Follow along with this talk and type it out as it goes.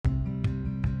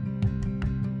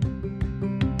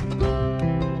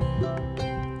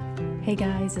Hey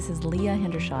guys, this is Leah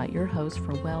Hendershot, your host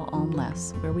for Well on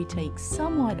Less, where we take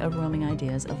somewhat overwhelming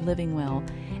ideas of living well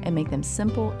and make them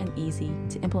simple and easy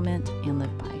to implement and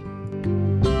live by.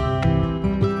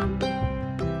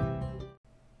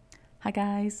 Hi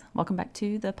guys, welcome back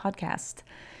to the podcast.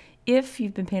 If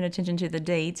you've been paying attention to the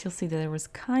dates, you'll see that there was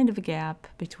kind of a gap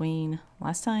between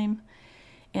last time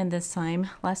and this time.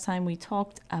 Last time we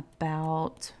talked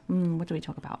about, what did we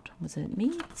talk about? Was it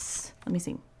meats? Let me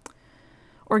see.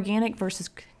 Organic versus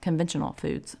conventional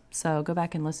foods. So go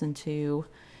back and listen to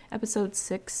episode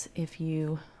 6 if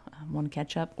you want to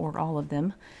catch up, or all of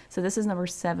them. So this is number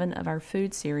 7 of our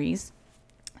food series.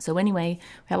 So anyway,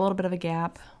 we had a little bit of a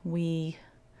gap. I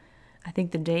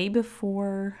think the day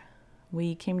before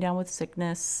we came down with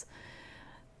sickness,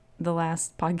 the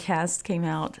last podcast came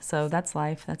out. So that's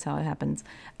life. That's how it happens.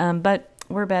 But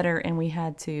we're better, and we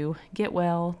had to get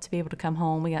well to be able to come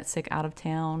home. We got sick out of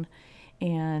town,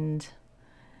 and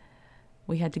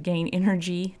we had to gain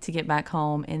energy to get back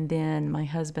home. And then my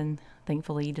husband,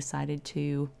 thankfully, decided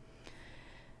to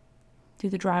do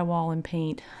the drywall and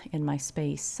paint in my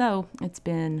space. So it's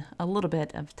been a little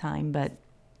bit of time, but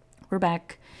we're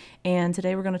back. And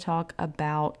today we're going to talk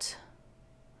about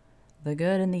the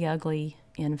good and the ugly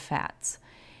in fats.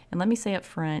 And let me say up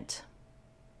front,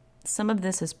 some of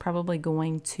this is probably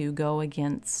going to go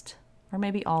against, or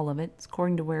maybe all of it,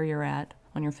 according to where you're at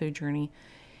on your food journey.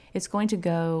 It's going to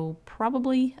go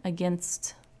probably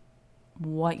against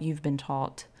what you've been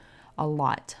taught a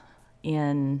lot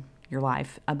in your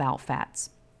life about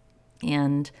fats.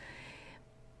 And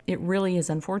it really is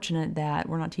unfortunate that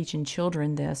we're not teaching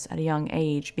children this at a young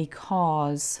age,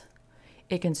 because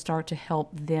it can start to help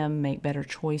them make better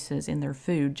choices in their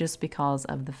food just because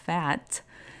of the fat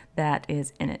that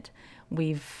is in it.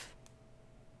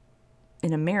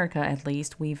 In America at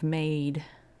least, we've made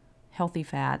healthy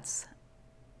fats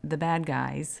the bad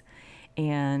guys,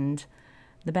 and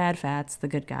the bad fats the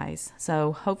good guys.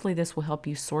 So hopefully this will help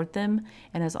you sort them.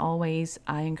 And as always,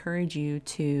 I encourage you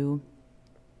to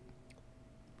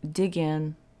dig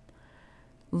in,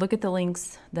 look at the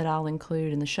links that I'll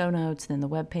include in the show notes and in the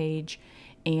webpage,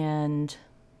 and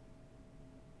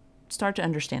start to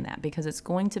understand that, because it's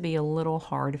going to be a little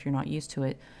hard if you're not used to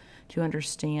it to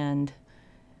understand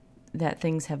that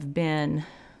things have been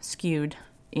skewed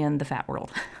in the fat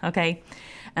world. Okay.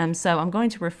 So I'm going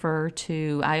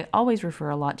to I always refer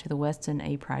a lot to the Weston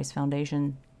A. Price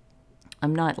Foundation.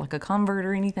 I'm not like a convert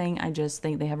or anything. I just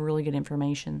think they have really good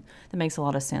information that makes a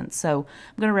lot of sense. So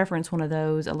I'm going to reference one of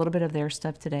those, a little bit of their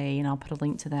stuff today, and I'll put a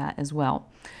link to that as well.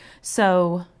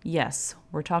 So yes,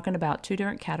 we're talking about 2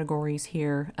 different categories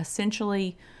here,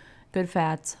 essentially good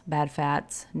fats, bad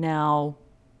fats. Now,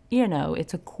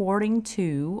 it's according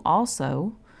to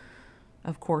also,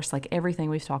 of course, like everything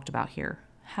we've talked about here.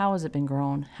 How has it been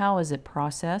grown? How is it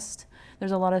processed?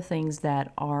 There's a lot of things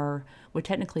that would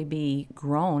technically be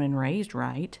grown and raised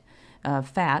right,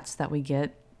 fats that we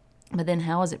get, but then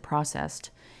how is it processed?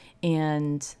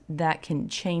 And that can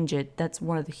change it. That's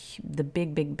one of the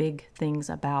big things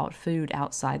about food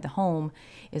outside the home,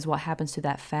 is what happens to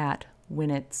that fat when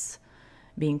it's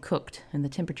being cooked and the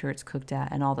temperature it's cooked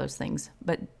at and all those things.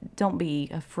 But don't be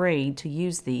afraid to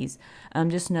use these.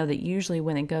 Just know that usually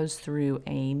when it goes through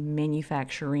a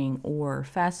manufacturing or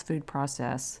fast food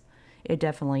process, it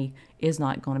definitely is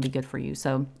not going to be good for you.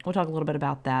 So we'll talk a little bit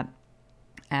about that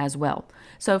as well.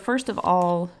 So first of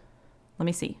all, let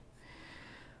me see.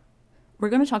 We're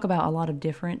going to talk about a lot of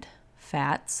different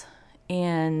fats,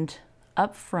 and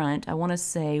up front, I want to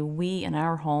say in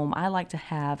our home, I like to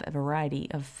have a variety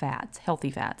of fats,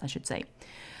 healthy fats, I should say.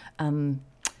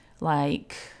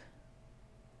 Like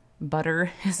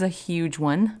butter is a huge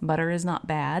one. Butter is not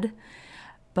bad.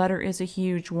 Butter is a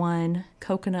huge one.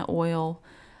 Coconut oil,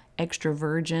 extra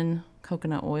virgin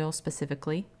coconut oil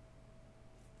specifically.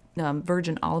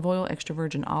 Virgin olive oil, extra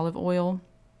virgin olive oil.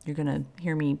 You're going to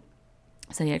hear me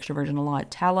say extra virgin a lot.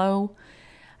 Tallow.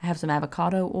 I have some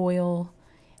avocado oil.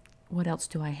 What else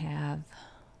do I have?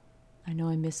 I know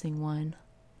I'm missing one.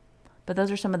 But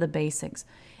those are some of the basics.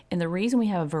 And the reason we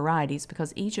have varieties,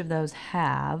 because each of those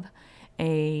have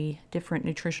a different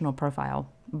nutritional profile.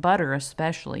 Butter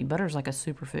especially. Butter is like a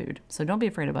superfood. So don't be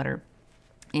afraid of butter.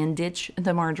 And ditch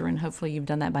the margarine. Hopefully you've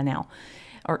done that by now.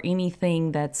 Or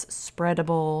anything that's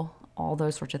spreadable, all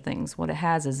those sorts of things. What it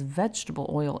has is vegetable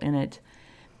oil in it,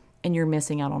 and you're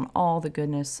missing out on all the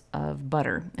goodness of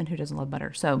butter. And who doesn't love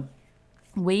butter? So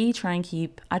I try and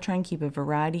keep a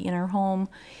variety in our home,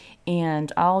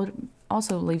 and I'll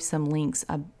also leave some links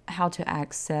of how to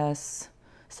access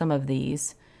some of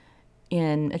these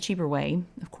in a cheaper way.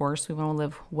 Of course, we want to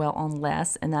live well on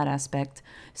less in that aspect.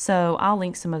 So I'll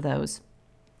link some of those.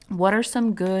 What are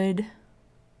some good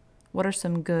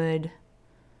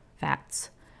fats?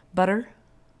 Butter,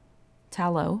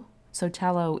 tallow. So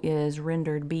tallow is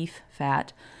rendered beef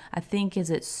fat. I think, is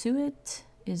it suet?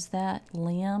 Is that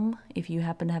lamb? If you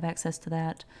happen to have access to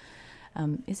that.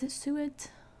 Is it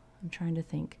suet? I'm trying to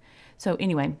think. So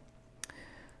anyway,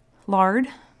 lard.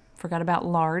 Forgot about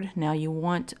lard. Now you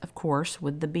want, of course,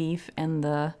 with the beef and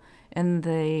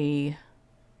the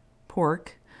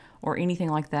pork or anything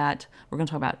like that, we're going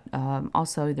to talk about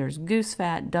also there's goose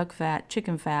fat, duck fat,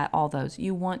 chicken fat, all those.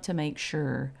 You want to make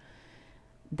sure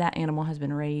that animal has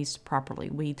been raised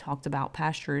properly. We talked about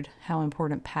pastured, how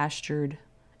important pastured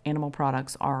animal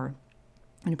products are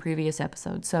in a previous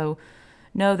episode. So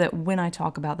know that when I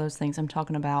talk about those things, I'm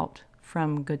talking about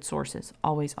from good sources,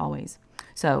 always, always.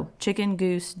 So chicken,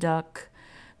 goose, duck,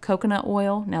 coconut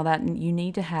oil. Now that you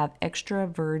need to have extra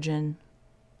virgin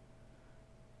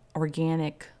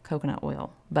organic coconut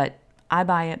oil, but I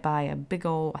buy it by a big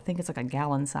old, I think it's like a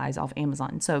gallon size off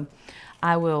Amazon. So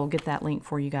I will get that link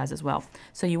for you guys as well.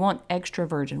 So you want extra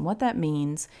virgin. What that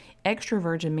means, extra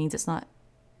virgin means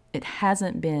it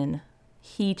hasn't been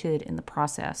heated in the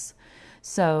process.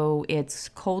 So it's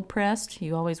cold pressed.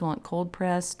 You always want cold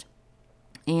pressed.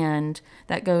 And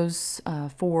that goes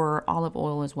for olive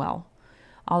oil as well.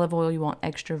 Olive oil, you want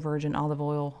extra virgin olive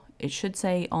oil. It should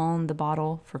say on the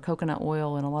bottle for coconut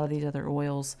oil and a lot of these other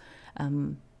oils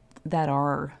that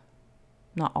are,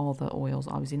 not all the oils,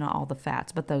 obviously not all the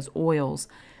fats, but those oils,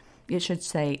 it should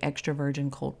say extra virgin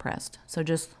cold pressed. So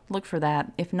just look for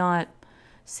that. If not,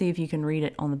 see if you can read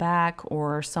it on the back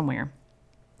or somewhere.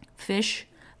 Fish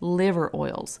liver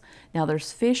oils. Now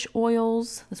there's fish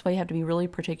oils. That's why you have to be really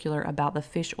particular about the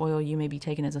fish oil you may be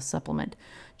taking as a supplement.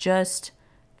 Just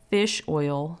fish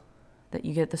oil that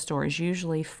you get at the store is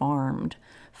usually farmed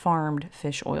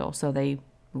fish oil. So they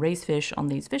raise fish on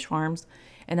these fish farms,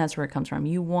 and that's where it comes from.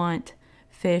 You want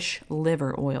fish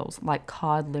liver oils, like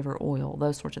cod liver oil,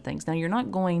 those sorts of things. Now you're not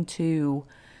going to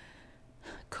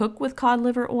cook with cod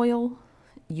liver oil.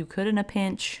 You could in a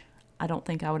pinch. I don't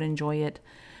think I would enjoy it.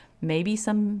 Maybe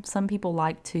some people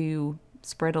like to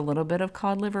spread a little bit of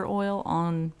cod liver oil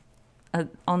on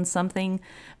something,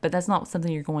 but that's not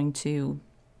something you're going to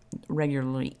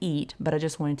regularly eat. But I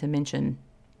just wanted to mention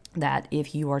that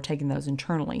if you are taking those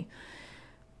internally.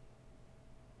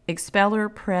 Expeller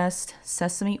pressed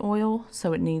sesame oil,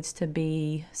 so it needs to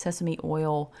be sesame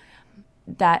oil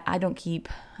that I don't keep.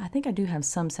 I think I do have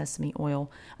some sesame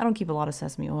oil. I don't keep a lot of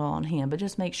sesame oil on hand, but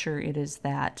just make sure it is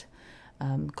that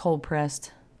cold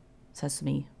pressed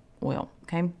sesame oil,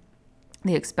 okay?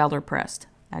 The expeller pressed,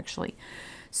 actually.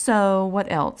 So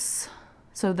what else?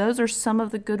 So those are some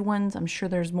of the good ones. I'm sure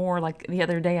there's more. Like the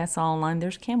other day I saw online,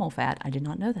 there's camel fat. I did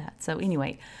not know that. So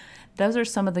anyway, those are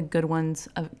some of the good ones.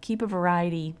 Keep a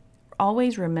variety.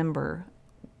 Always remember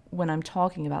when I'm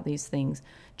talking about these things,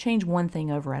 change one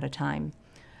thing over at a time.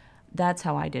 That's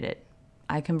how I did it.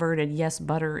 I converted, yes,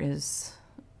 butter is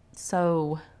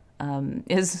so...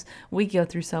 we go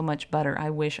through so much butter. I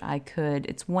wish I could.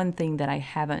 It's one thing that I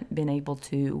haven't been able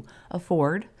to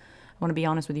afford. I want to be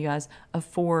honest with you guys,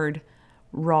 afford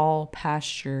raw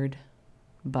pastured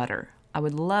butter. I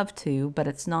would love to, but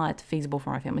it's not feasible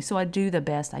for my family. So I do the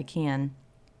best I can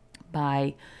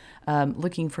by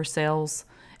looking for sales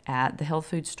at the health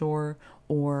food store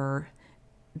or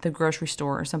the grocery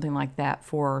store or something like that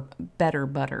for better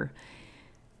butter.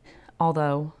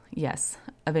 Although, yes,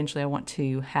 eventually I want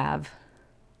to have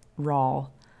raw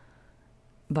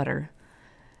butter,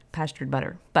 pastured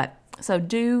butter. But so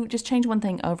just change one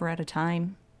thing over at a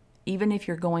time. Even if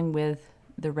you're going with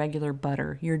the regular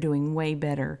butter, you're doing way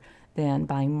better than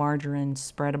buying margarine,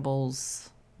 spreadables,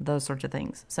 those sorts of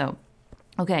things. So,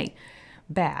 okay,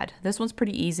 bad. This one's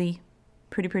pretty easy,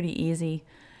 pretty easy.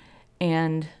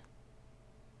 And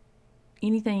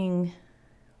anything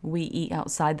we eat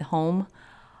outside the home,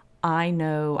 I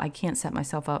know I can't set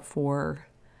myself up for,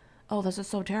 oh, this is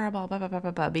so terrible, blah, blah, blah,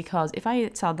 blah, blah, because if I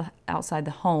eat outside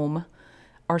the home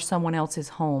or someone else's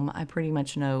home, I pretty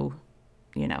much know,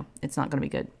 it's not going to be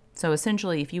good. So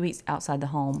essentially, if you eat outside the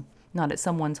home, not at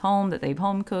someone's home that they've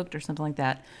home cooked or something like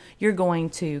that, you're going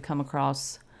to come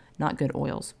across not good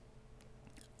oils.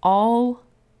 All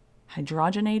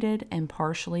hydrogenated and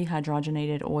partially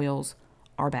hydrogenated oils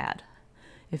are bad.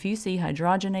 If you see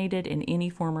hydrogenated in any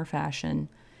form or fashion,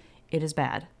 it is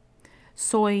bad.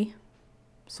 Soy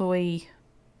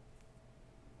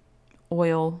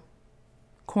oil,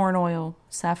 corn oil,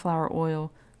 safflower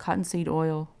oil, cottonseed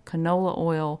oil, canola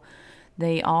oil.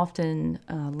 They often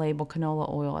label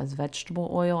canola oil as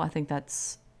vegetable oil. I think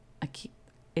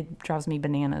it drives me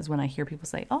bananas when I hear people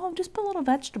say, oh, just put a little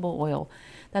vegetable oil.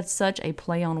 That's such a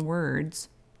play on words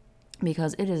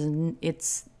because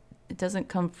it doesn't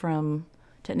come from,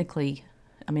 technically,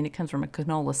 I mean, it comes from a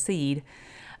canola seed,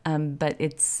 but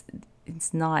it's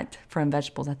not from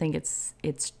vegetables. I think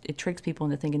it tricks people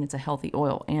into thinking it's a healthy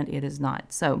oil, and it is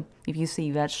not. So if you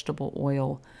see vegetable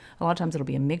oil, a lot of times it'll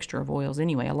be a mixture of oils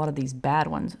anyway, a lot of these bad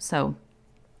ones. So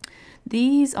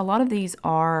a lot of these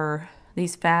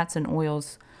fats and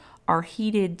oils are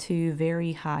heated to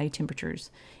very high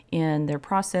temperatures in their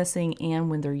processing and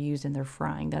when they're used in their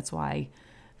frying. That's why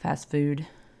fast food,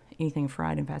 anything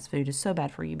fried in fast food, is so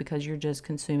bad for you, because you're just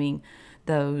consuming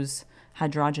those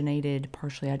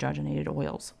partially hydrogenated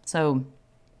oils. So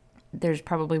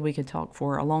we could talk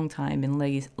for a long time and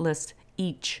list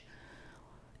each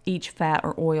fat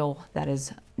or oil that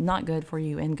is not good for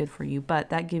you and good for you, but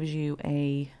that gives you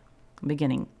a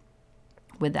beginning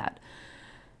with that.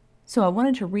 So I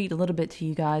wanted to read a little bit to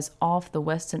you guys off the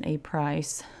Weston A.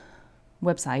 Price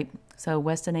website. So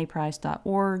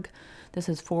westonaprice.org. This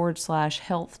is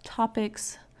 /health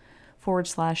topics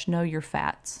 /know your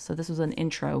fats. So this was an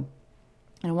intro.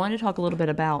 And I wanted to talk a little bit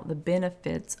about the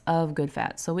benefits of good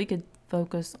fats. So we could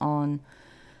focus on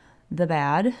the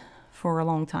bad for a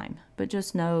long time, but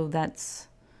just know that's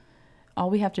all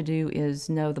we have to do is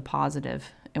know the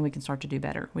positive, and we can start to do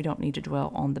better. We don't need to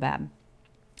dwell on the bad.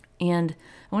 And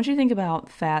I want you to think about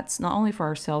fats not only for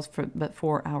ourselves, but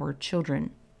for our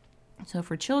children. So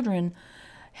for children,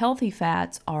 healthy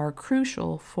fats are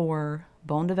crucial for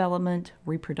bone development,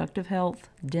 reproductive health,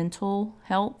 dental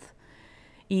health,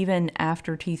 even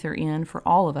after teeth are in. For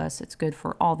all of us, it's good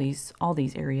for all these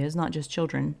areas, not just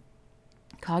children.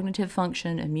 Cognitive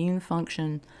function, immune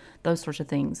function, those sorts of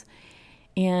things.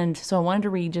 And so I wanted to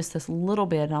read just this little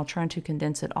bit, and I'll try to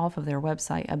condense it off of their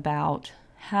website, about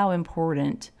how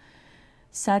important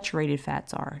saturated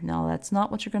fats are. Now, that's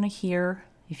not what you're going to hear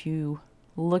if you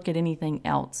look at anything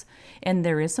else. And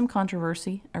there is some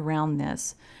controversy around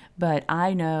this, but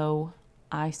I know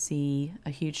I see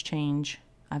a huge change.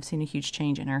 I've seen a huge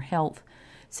change in our health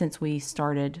since we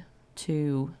started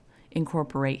to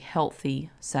incorporate healthy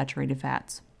saturated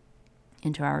fats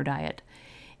into our diet.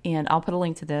 And I'll put a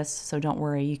link to this, so don't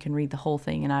worry, you can read the whole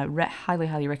thing. And I highly,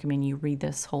 highly recommend you read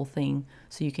this whole thing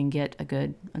so you can get a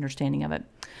good understanding of it.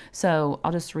 So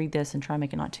I'll just read this and try to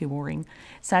make it not too boring.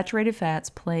 Saturated fats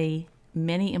play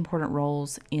many important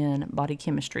roles in body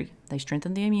chemistry. They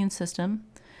strengthen the immune system.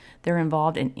 They're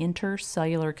involved in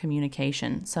intercellular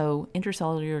communication. So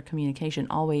intercellular communication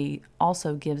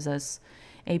also gives us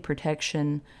a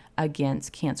protection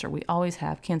against cancer. We always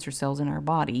have cancer cells in our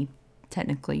body,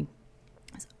 technically,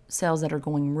 cells that are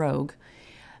going rogue.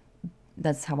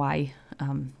 That's how I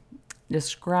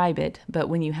describe it. But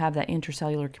when you have that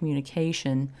intercellular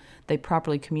communication, they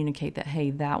properly communicate that,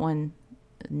 hey, that one,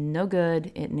 no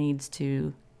good, it needs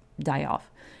to die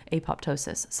off,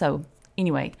 apoptosis. So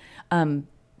anyway,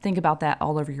 think about that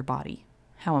all over your body,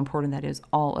 how important that is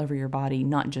all over your body,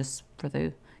 not just for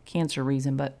the cancer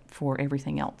reason, but for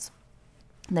everything else.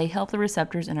 They help the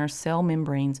receptors in our cell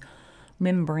membranes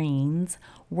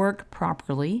work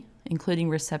properly, including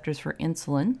receptors for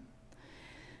insulin.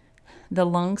 The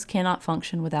lungs cannot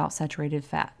function without saturated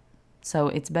fat. So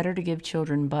it's better to give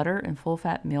children butter and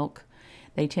full-fat milk.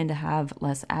 They tend to have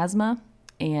less asthma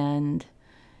than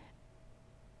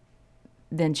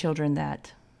children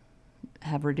that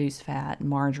have reduced fat,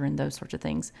 margarine, those sorts of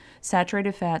things.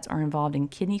 Saturated fats are involved in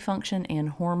kidney function and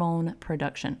hormone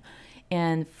production.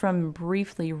 And from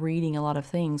briefly reading a lot of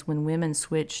things, when women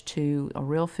switch to a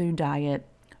real food diet,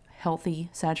 healthy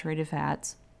saturated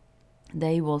fats,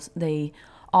 they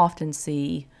often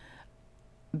see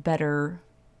better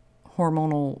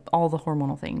all the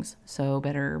hormonal things. So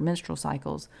better menstrual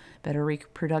cycles, better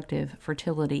reproductive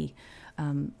fertility,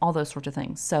 all those sorts of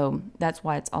things. So that's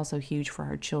why it's also huge for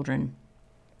our children,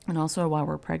 and also while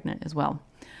we're pregnant as well.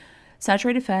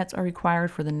 Saturated fats are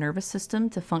required for the nervous system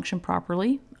to function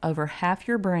properly. Over half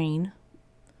the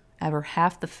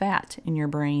fat in your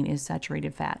brain is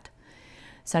saturated fat.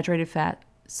 Saturated fat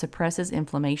suppresses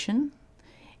inflammation,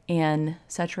 and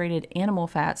saturated animal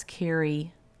fats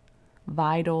carry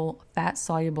vital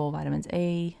fat-soluble vitamins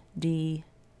A, D,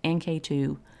 and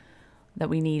K2 that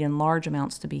we need in large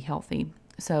amounts to be healthy.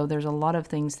 So there's a lot of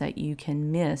things that you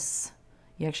can miss,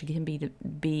 you actually can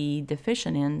be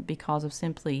deficient in because of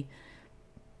simply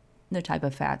the type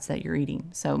of fats that you're eating.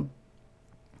 So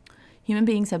human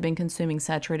beings have been consuming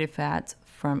saturated fats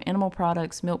from animal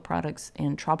products, milk products,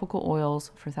 and tropical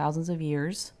oils for thousands of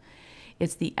years.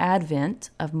 It's the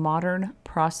advent of modern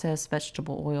processed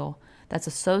vegetable oil that's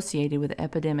associated with the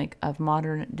epidemic of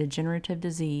modern degenerative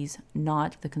disease,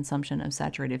 not the consumption of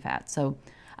saturated fat. So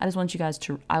I just want you guys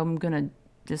I'm going to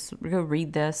just go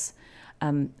read this.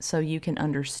 so you can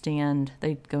understand.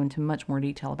 They go into much more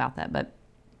detail about that, but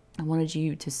I wanted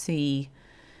you to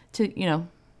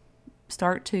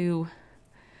start to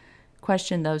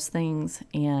question those things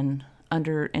and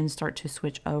start to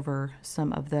switch over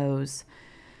some of those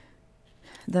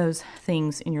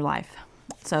things in your life.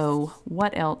 So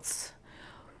what else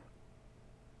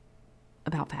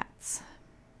about fats?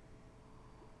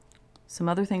 Some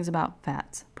other things about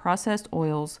fats. Processed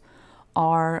oils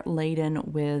are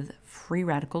laden with free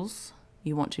radicals.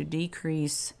 You want to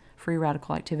decrease free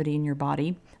radical activity in your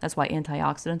body. That's why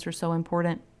antioxidants are so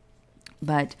important.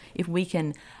 But if we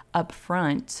can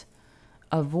upfront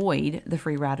avoid the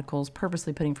free radicals,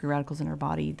 purposely putting free radicals in our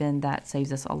body, then that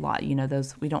saves us a lot.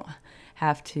 We don't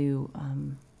have to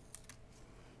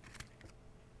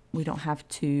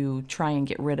try and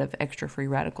get rid of extra free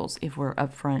radicals if we're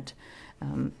upfront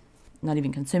not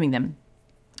even consuming them.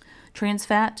 Trans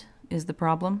fat is the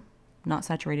problem, not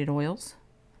saturated oils,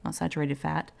 not saturated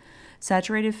fat.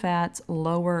 Saturated fats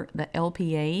lower the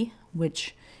LPA,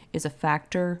 which is a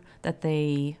factor that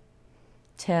they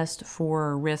test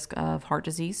for risk of heart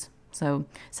disease. So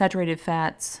saturated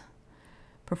fats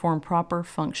perform proper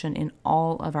function in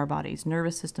all of our bodies,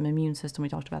 nervous system, immune system, we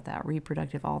talked about that,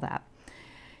 reproductive, all that.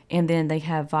 And then they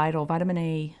have vital vitamin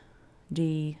A,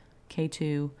 D,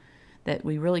 K2 that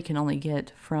we really can only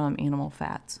get from animal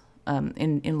fats,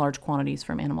 in large quantities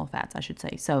from animal fats, I should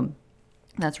say. So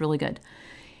that's really good.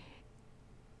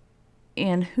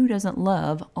 And who doesn't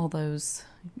love all those,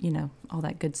 all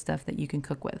that good stuff that you can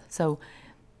cook with? So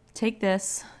take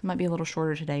this, it might be a little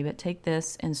shorter today, but take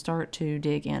this and start to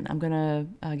dig in. I'm going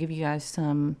to give you guys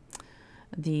a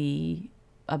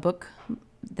book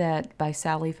that by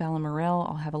Sally Fallon Morell.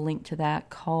 I'll have a link to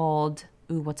that called,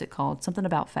 what's it called? Something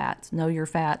about fats, Know Your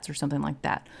Fats or something like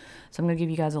that. So I'm going to give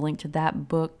you guys a link to that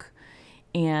book.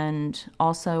 And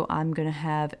also I'm going to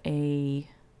have a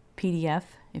PDF.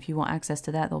 If you want access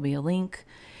to that, there'll be a link.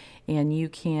 And you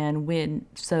can win,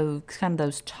 so kind of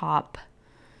those top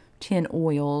 10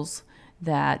 oils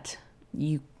that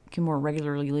you can more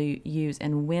regularly use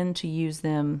and when to use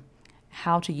them,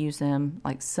 how to use them.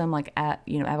 Like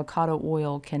avocado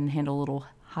oil can handle a little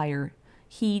higher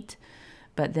heat,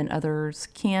 but then others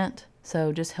can't.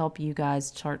 So just help you guys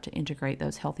start to integrate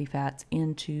those healthy fats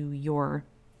into your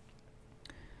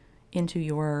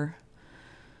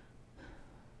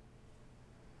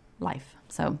life,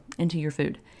 so into your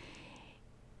food.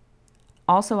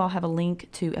 Also, I'll have a link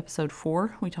to episode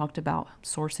 4. We talked about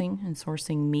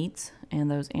sourcing meats,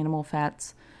 and those animal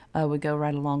fats would go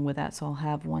right along with that. So I'll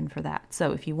have one for that.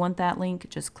 So if you want that link,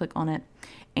 just click on it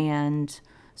and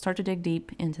start to dig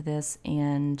deep into this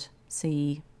and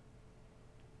see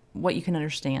what you can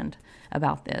understand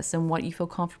about this and what you feel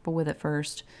comfortable with at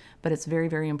first. But it's very,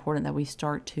 very important that we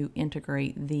start to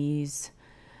integrate these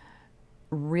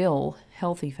real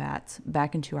healthy fats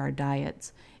back into our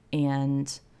diets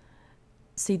and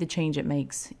see the change it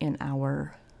makes in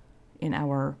our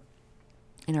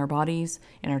bodies,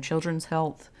 in our children's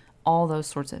health, all those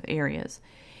sorts of areas.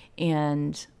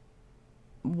 And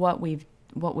what we've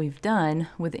done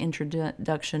with the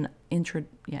introduction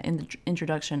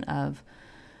of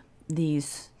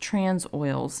these trans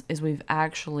oils is we've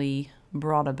actually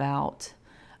brought about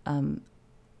a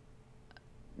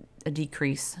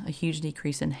huge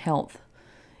decrease in health.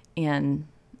 And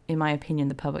in my opinion,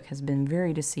 the public has been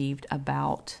very deceived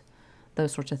about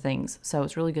those sorts of things. So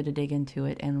it's really good to dig into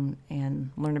it and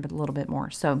learn a little bit more.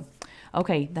 So,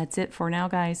 okay, that's it for now,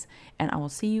 guys. And I will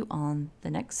see you on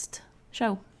the next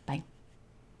show. Bye.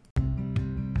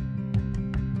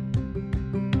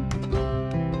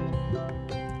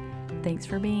 Thanks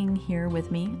for being here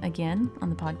with me again on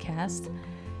the podcast.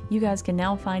 You guys can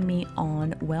now find me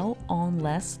on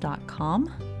wellonless.com.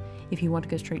 If you want to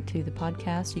go straight to the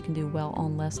podcast, you can do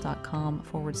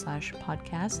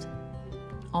wellonless.com/podcast.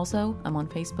 Also, I'm on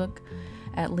Facebook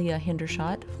at Leah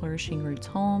Hendershot, Flourishing Roots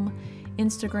Home,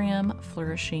 Instagram,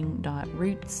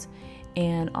 flourishing.roots.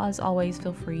 And as always,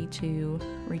 feel free to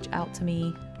reach out to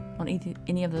me on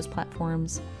any of those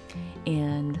platforms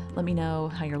and let me know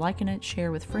how you're liking it.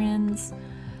 Share with friends,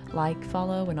 like,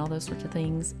 follow, and all those sorts of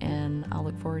things. And I'll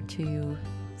look forward to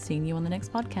seeing you on the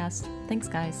next podcast. Thanks,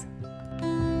 guys.